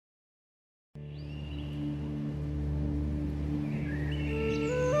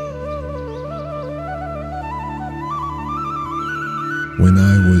When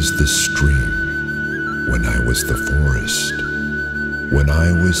I was the stream, when I was the forest, when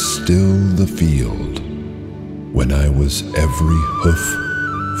I was still the field, when I was every hoof,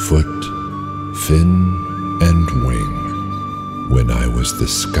 foot, fin, and wing, when I was the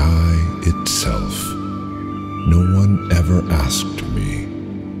sky itself, no one ever asked me,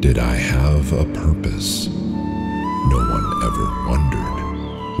 did I have a purpose? No one ever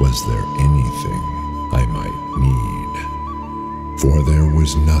wondered, was there anything I might need? For there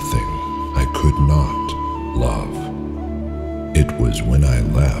was nothing I could not love. It was when I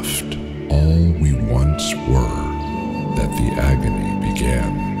left all we once were that the agony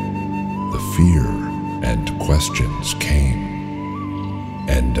began. The fear and questions came,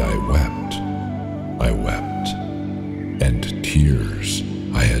 and I wept, and tears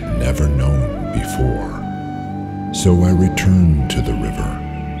I had never known before. So I returned to the river,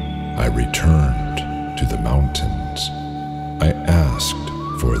 I returned to the mountains. I asked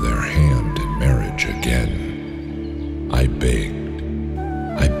for their hand in marriage again. I begged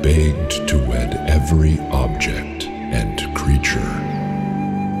to wed every object and creature.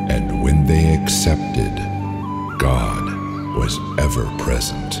 And when they accepted, God was ever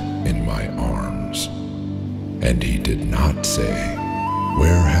present in my arms. And he did not say,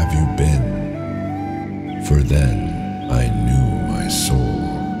 "Where have you been?" For then I knew my soul,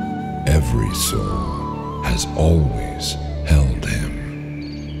 every soul, has always held him.